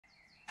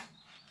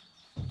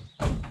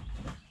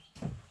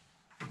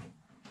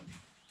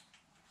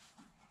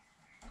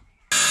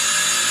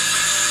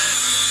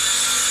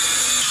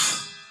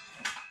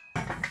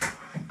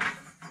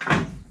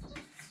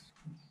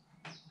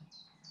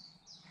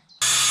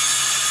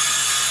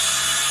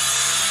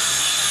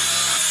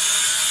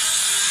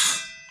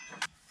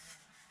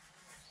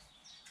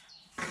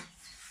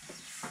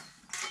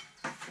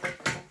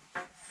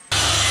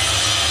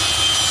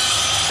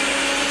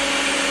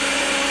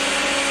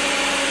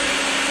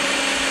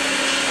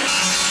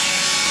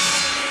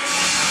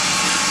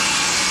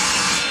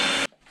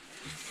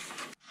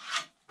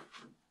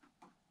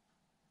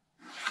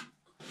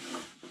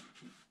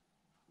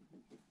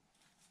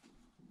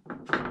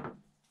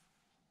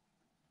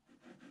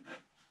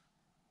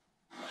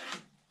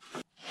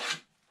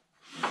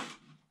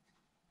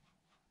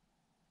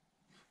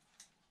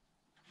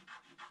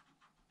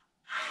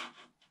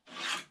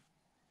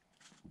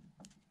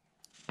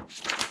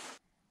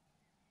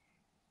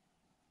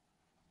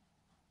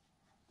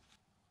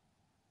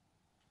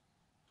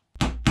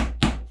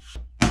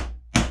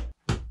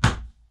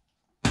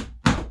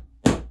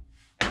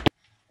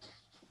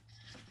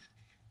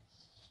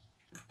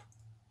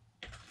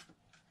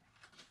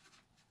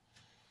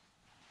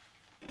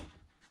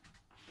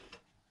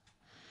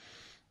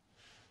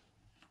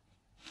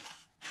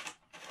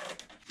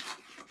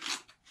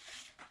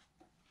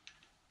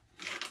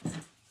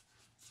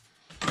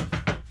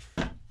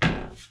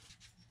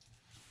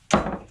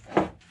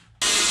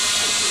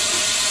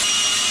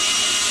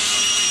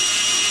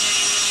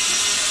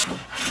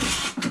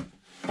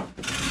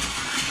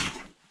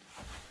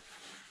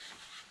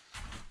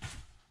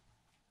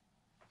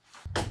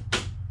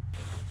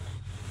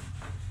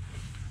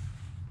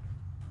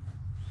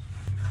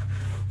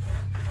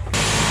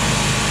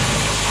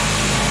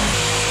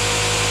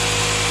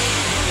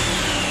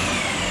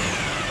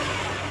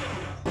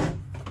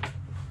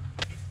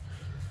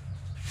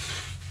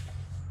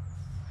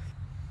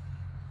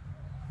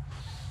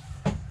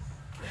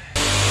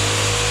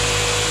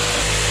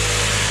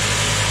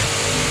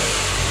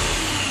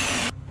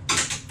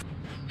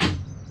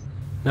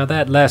Now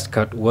that last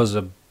cut was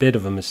a bit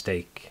of a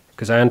mistake,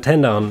 because I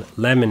intend on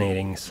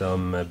laminating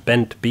some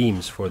bent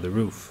beams for the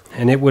roof.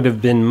 And it would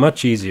have been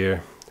much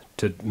easier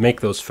to make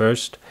those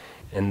first,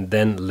 and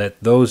then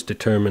let those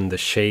determine the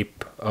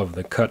shape of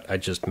the cut I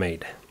just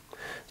made.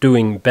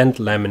 Doing bent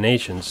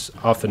laminations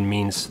often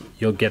means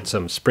you'll get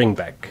some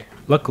springback.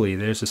 Luckily,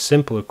 there's a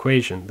simple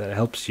equation that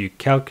helps you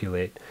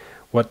calculate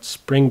what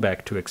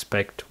springback to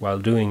expect while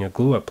doing a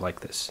glue up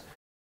like this.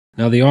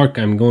 Now the arc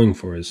I'm going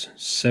for is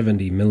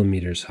 70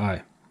 millimeters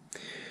high.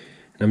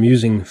 I'm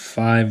using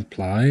 5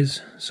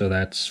 plies, so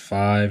that's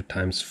 5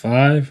 times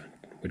 5,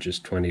 which is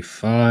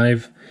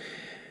 25.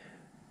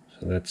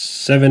 So that's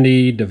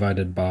 70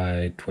 divided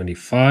by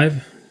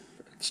 25.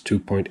 It's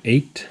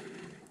 2.8.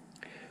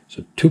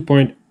 So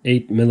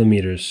 2.8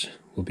 millimeters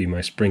will be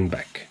my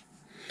springback.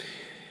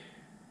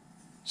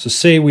 So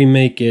say we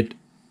make it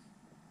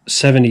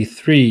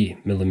 73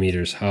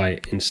 millimeters high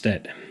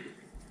instead,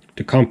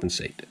 to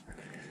compensate.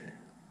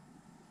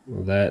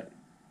 Well, that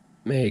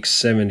makes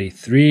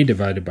 73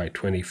 divided by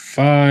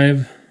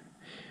 25,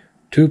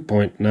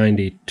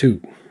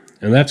 2.92.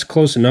 And that's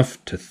close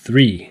enough to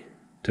 3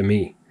 to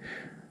me.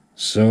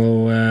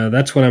 So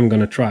that's what I'm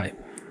going to try.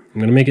 I'm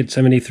going to make it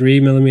 73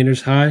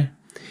 millimeters high,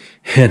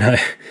 and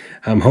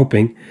I'm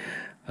hoping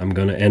I'm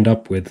going to end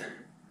up with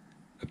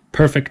a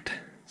perfect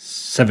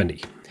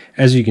 70.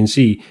 As you can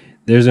see,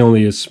 there's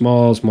only a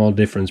small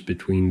difference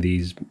between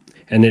these,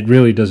 and it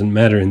really doesn't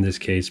matter in this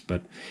case,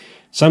 but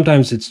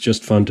sometimes it's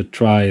just fun to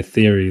try a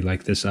theory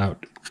like this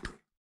out.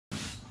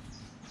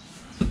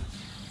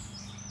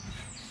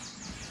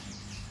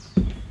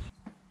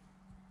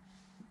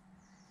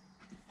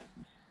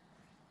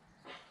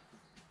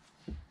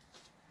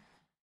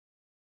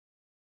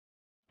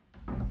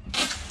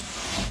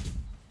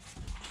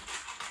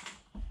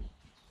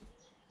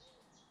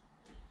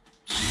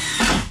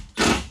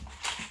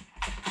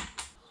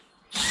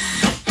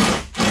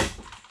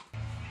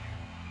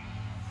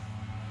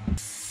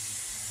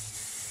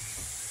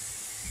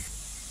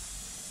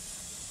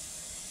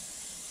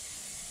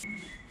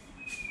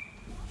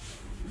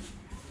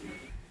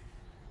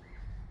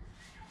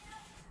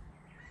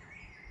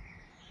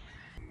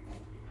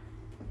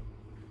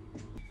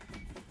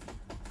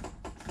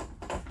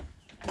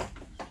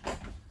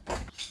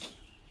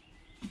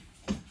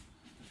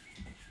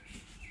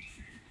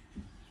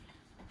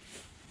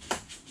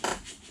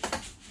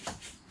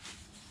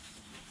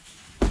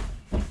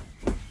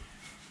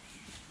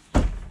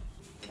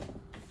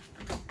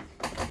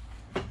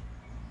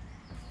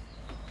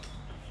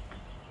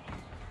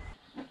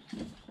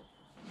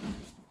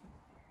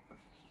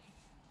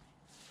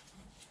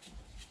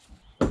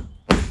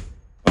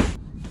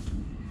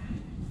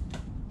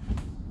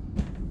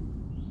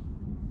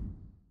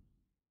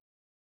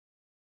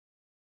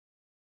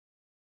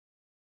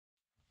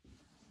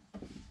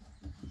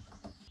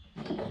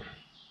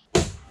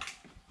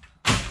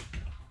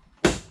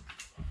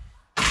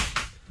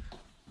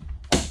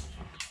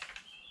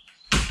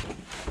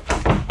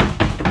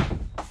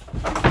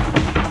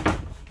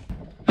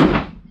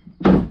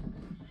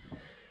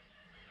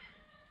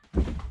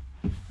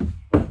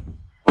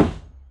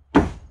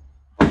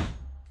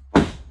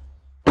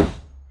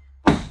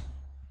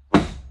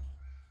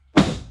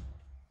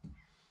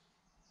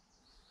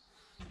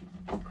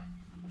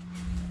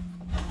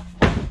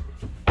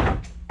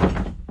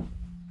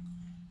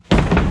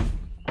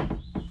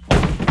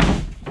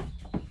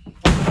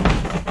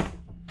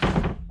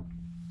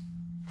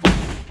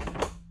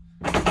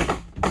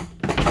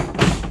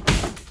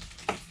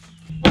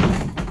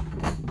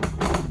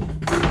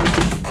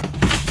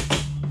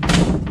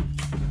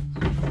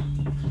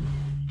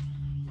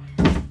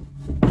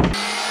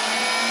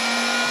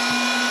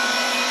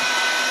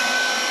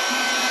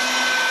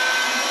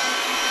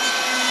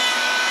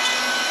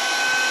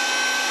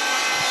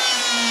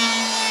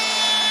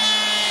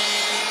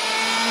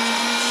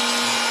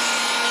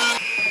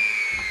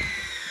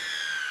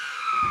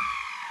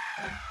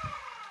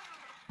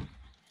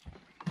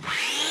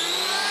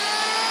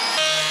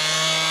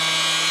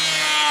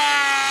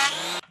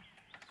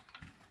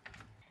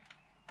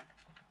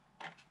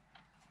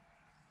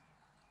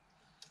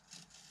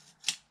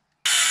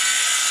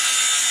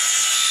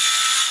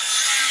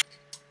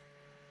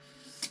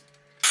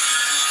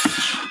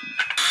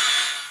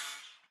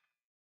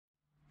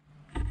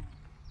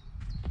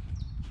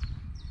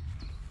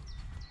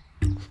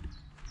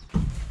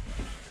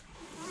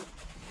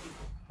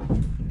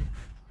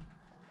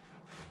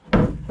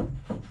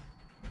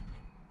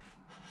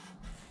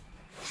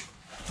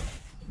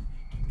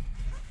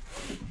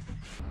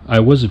 I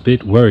was a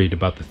bit worried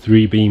about the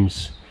 3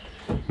 beams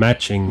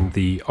matching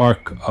the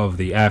arc of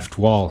the aft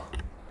wall.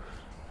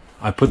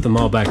 I put them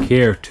all back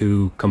here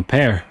to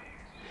compare.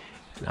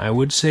 And I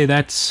would say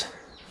that's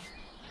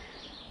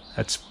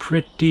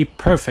pretty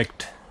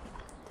perfect.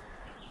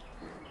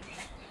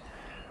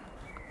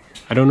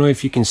 I don't know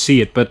if you can see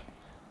it, but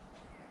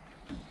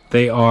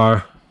they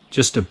are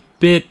just a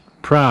bit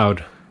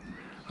proud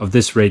of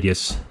this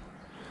radius.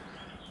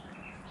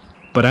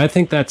 But I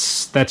think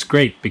that's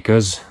great,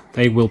 because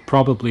they will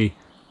probably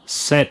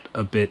set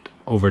a bit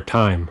over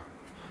time.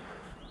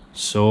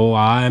 So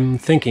I'm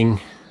thinking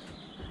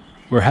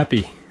we're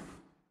happy.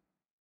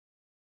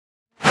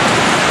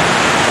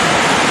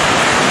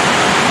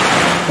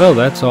 Well,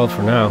 that's all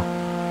for now.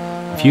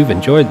 If you've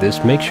enjoyed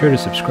this, make sure to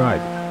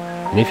subscribe.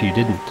 And if you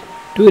didn't,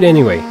 do it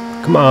anyway.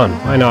 Come on,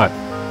 why not?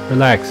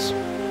 Relax.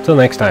 Till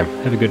next time,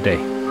 have a good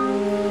day.